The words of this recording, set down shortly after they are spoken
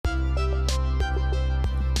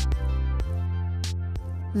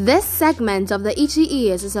This segment of the Itchy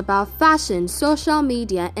Ears is about fashion, social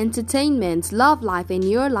media, entertainment, love life, and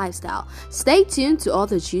your lifestyle. Stay tuned to all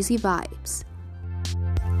the juicy vibes.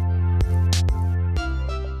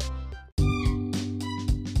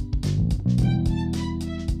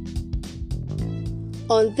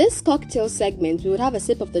 On this cocktail segment, we would have a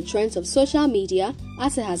sip of the trends of social media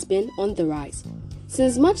as it has been on the rise.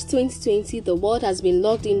 Since March 2020, the world has been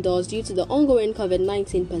locked indoors due to the ongoing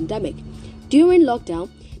COVID-19 pandemic. During lockdown,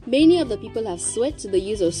 many of the people have switched to the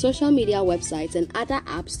use of social media websites and other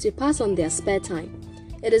apps to pass on their spare time.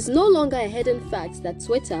 It is no longer a hidden fact that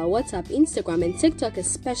Twitter, WhatsApp, Instagram, and TikTok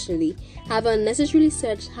especially have unnecessarily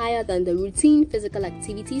surged higher than the routine physical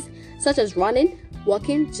activities such as running,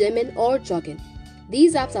 walking, gymming, or jogging.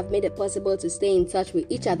 These apps have made it possible to stay in touch with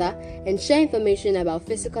each other and share information about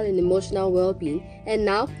physical and emotional well-being, and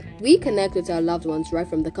now we connect with our loved ones right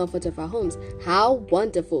from the comfort of our homes. How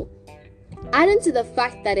wonderful! Adding to the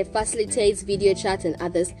fact that it facilitates video chat and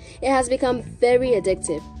others, it has become very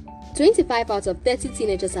addictive. 25 out of 30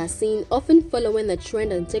 teenagers are seen often following a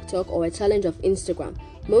trend on TikTok or a challenge of Instagram,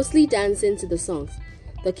 mostly dancing to the songs.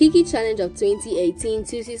 The Kiki challenge of 2018,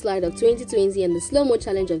 Tusi slide of 2020, and the slow-mo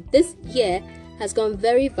challenge of this year has gone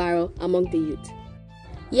very viral among the youth.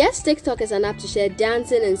 Yes, TikTok is an app to share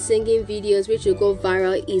dancing and singing videos which will go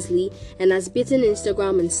viral easily and has beaten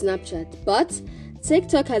Instagram and Snapchat, but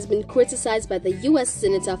TikTok has been criticized by the US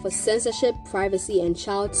Senator for censorship, privacy, and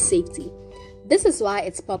child safety. This is why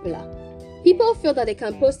it's popular. People feel that they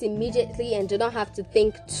can post immediately and do not have to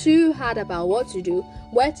think too hard about what to do,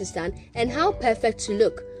 where to stand, and how perfect to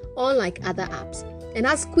look, unlike other apps. And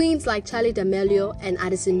has queens like Charli D'Amelio and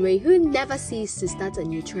Addison Rae who never cease to start a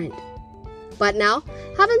new trend. But now,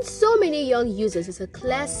 having so many young users is a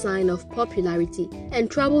clear sign of popularity and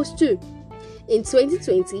troubles too. In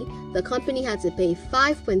 2020, the company had to pay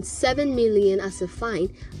 $5.7 million as a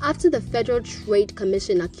fine after the Federal Trade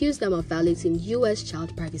Commission accused them of violating US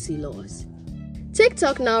child privacy laws.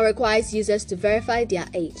 TikTok now requires users to verify their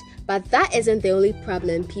age, but that isn't the only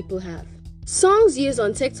problem people have. Songs used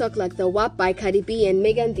on TikTok like the WAP by Cardi B and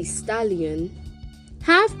Megan Thee Stallion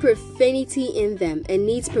have profanity in them and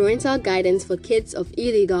needs parental guidance for kids of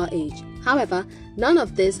illegal age. However, none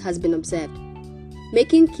of this has been observed,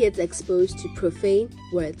 making kids exposed to profane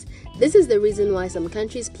words. This is the reason why some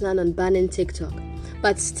countries plan on banning TikTok.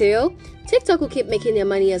 But still, TikTok will keep making their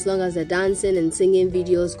money as long as the dancing and singing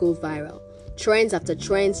videos go viral. Trends after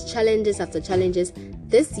trends, challenges after challenges.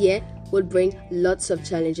 This year will bring lots of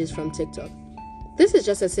challenges from TikTok. This is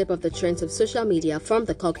just a sip of the trends of social media from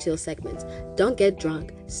the cocktail segment. Don't get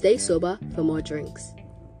drunk. Stay sober for more drinks.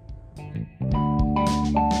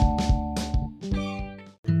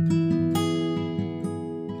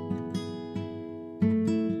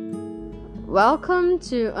 Welcome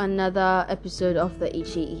to another episode of the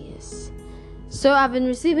Itchy Ears. So I've been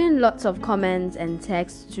receiving lots of comments and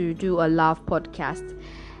texts to do a love podcast,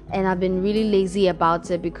 and I've been really lazy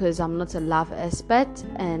about it because I'm not a love expert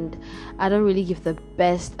and I don't really give the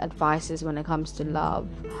best advices when it comes to love.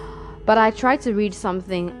 But I tried to read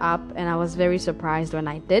something up and I was very surprised when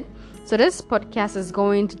I did. So this podcast is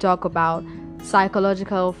going to talk about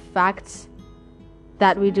psychological facts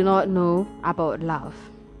that we do not know about love.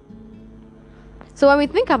 So when we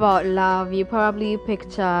think about love, you probably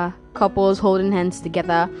picture couples holding hands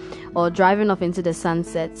together or driving off into the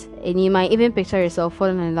sunset, and you might even picture yourself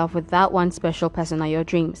falling in love with that one special person of your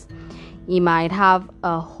dreams. You might have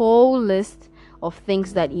a whole list of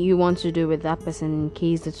things that you want to do with that person in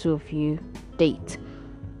case the two of you date.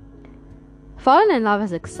 Falling in love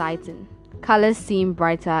is exciting. Colors seem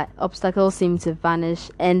brighter, obstacles seem to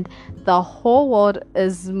vanish, and the whole world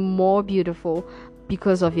is more beautiful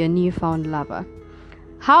because of your newfound lover.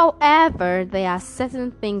 However, there are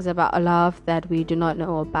certain things about love that we do not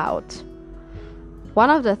know about.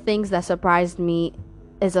 One of the things that surprised me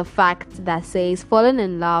is a fact that says falling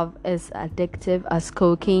in love is addictive as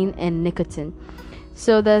cocaine and nicotine.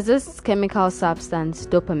 So there's this chemical substance,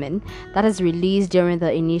 dopamine, that is released during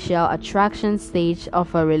the initial attraction stage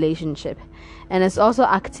of a relationship, and it's also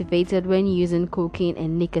activated when using cocaine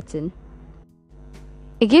and nicotine.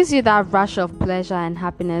 It gives you that rush of pleasure and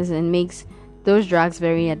happiness and makes those drugs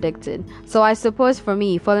very addicted. So I suppose for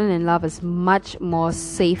me, falling in love is much more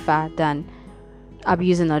safer than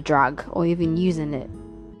abusing a drug or even using it.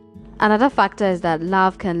 Another factor is that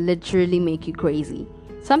love can literally make you crazy.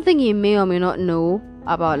 Something you may or may not know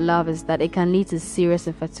about love is that it can lead to serious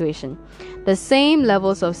infatuation. The same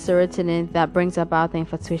levels of serotonin that brings about the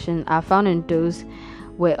infatuation are found in those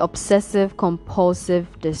with obsessive compulsive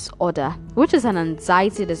disorder, which is an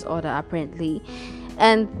anxiety disorder apparently.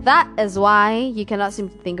 And that is why you cannot seem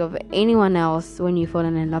to think of anyone else when you've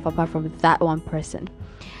fallen in love apart from that one person.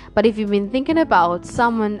 But if you've been thinking about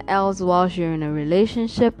someone else whilst you're in a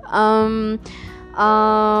relationship, I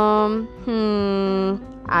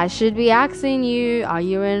should be asking you, are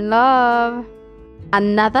you in love?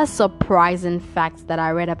 Another surprising fact that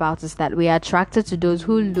I read about is that we are attracted to those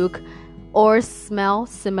who look or smell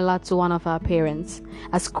similar to one of our parents.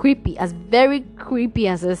 As very creepy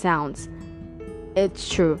as it sounds, it's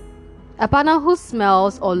true. A partner who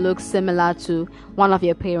smells or looks similar to one of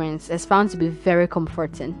your parents is found to be very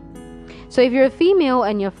comforting. So if you're a female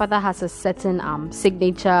and your father has a certain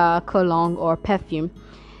signature cologne or perfume,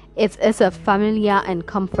 it's a familiar and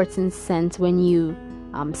comforting scent when you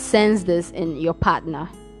sense this in your partner.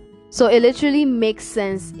 So it literally makes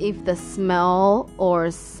sense if the smell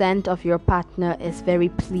or scent of your partner is very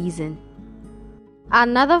pleasing.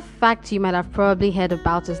 Another fact you might have probably heard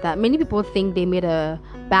about is that many people think they made a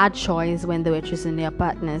bad choice when they were choosing their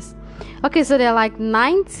partners. Okay, so they're like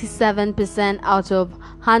 97% out of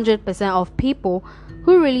 100% of people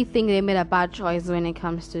who really think they made a bad choice when it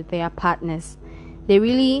comes to their partners. They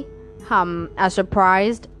really are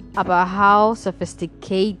surprised about how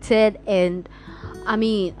sophisticated and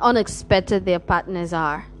unexpected their partners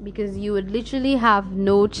are, because you would literally have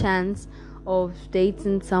no chance of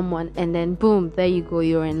dating someone and then boom, there you go,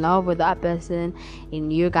 you're in love with that person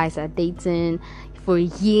and you guys are dating for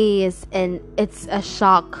years and it's a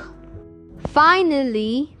shock.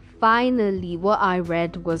 Finally, what I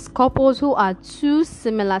read was couples who are too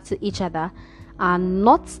similar to each other are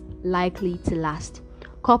not likely to last.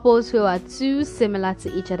 Couples who are too similar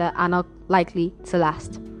to each other are not likely to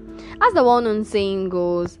last. As the well-known saying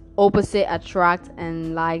goes, opposite attract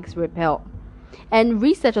and likes repel. And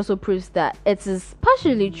research also proves that it is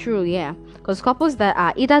partially true, because couples that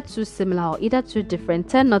are either too similar or either too different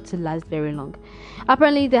tend not to last very long.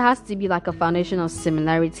 Apparently, there has to be like a foundation of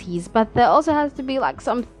similarities, but there also has to be like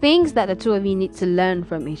some things that the two of you need to learn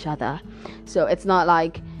from each other. So it's not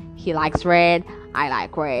like he likes red, I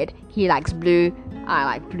like red, he likes blue, I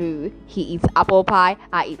like blue, he eats apple pie,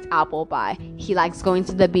 I eat apple pie, he likes going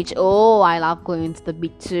to the beach, oh, I love going to the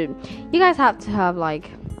beach too. You guys have to have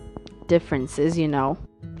like differences,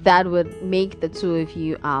 that would make the two of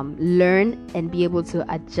you learn and be able to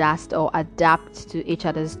adjust or adapt to each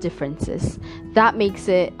other's differences. That makes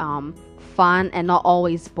it fun and not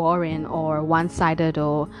always boring or one-sided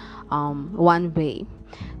or one way.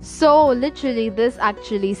 So literally, this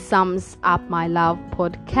actually sums up my love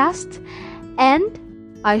podcast, and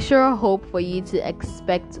I sure hope for you to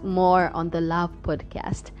expect more on the love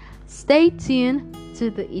podcast. Stay tuned to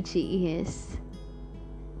the Itchy Ears.